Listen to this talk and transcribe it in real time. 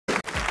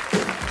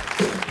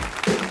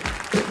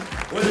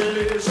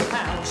There's a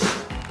house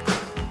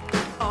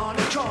on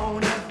the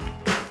corner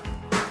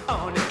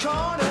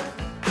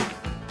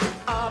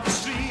of the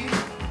street.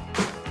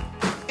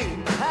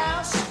 In the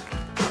house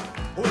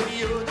where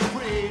you're the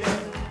pretty,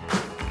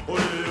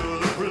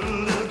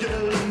 little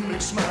girl that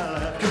makes my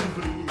life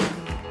complete.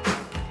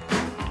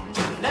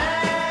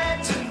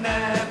 Tonight,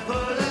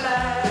 put a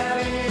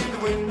light in the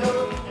window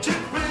to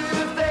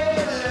prove they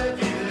love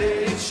you.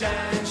 Let it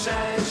shine,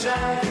 shine,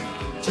 shine.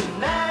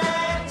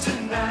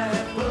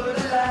 Tonight, put a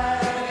light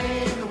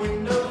in the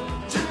window.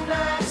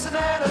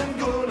 Tonight, I'm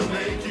gonna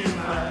make you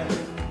mine.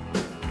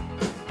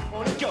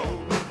 Wanna go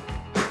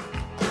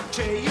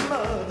tell your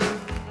mother,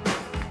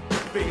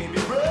 baby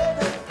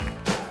brother,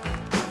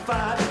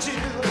 father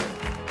too.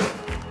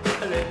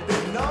 Let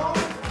them know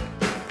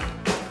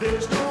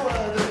there's no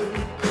other.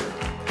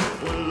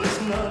 Well, there's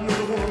none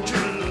who want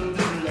you to love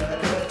you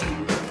like I do.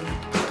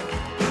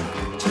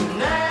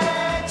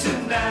 Tonight,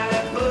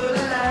 put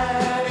a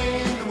light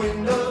in the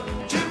window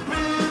to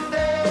prove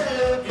they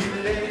love you.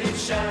 Let it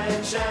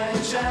shine,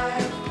 shine,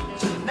 shine.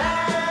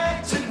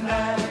 Tonight,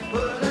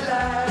 put a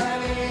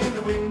light in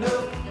the window.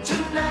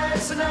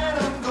 Tonight,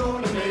 I'm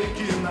gonna make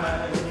you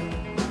mine.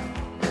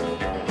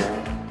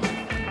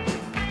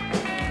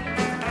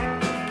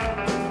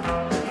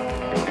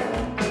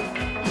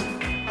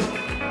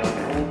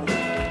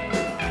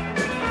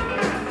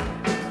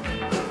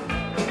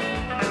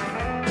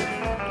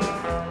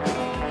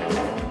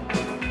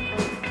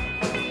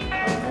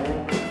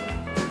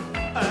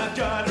 I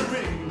got a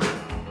ring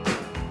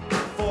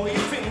for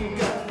your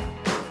finger,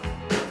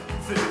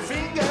 for the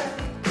finger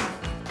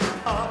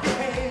of your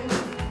hand.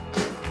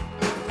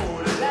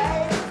 Put a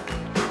light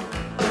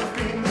up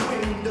in the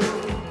window.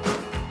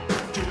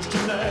 Just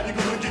tonight you're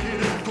gonna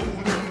get it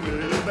golden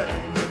with a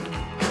bang.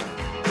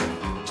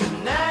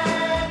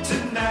 Tonight,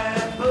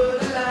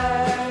 put a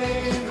light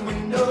in the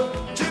window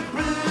to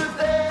prove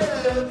they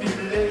love you.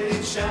 Let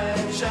it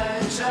shine,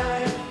 shine,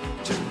 shine.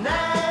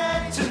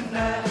 Tonight,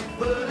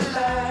 put a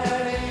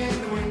light in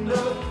the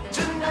window.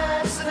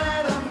 Tonight,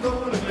 I'm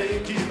gonna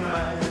make you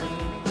mine.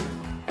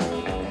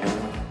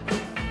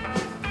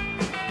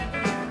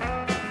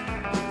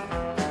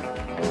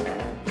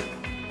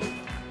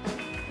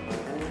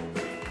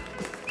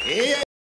 Yeah.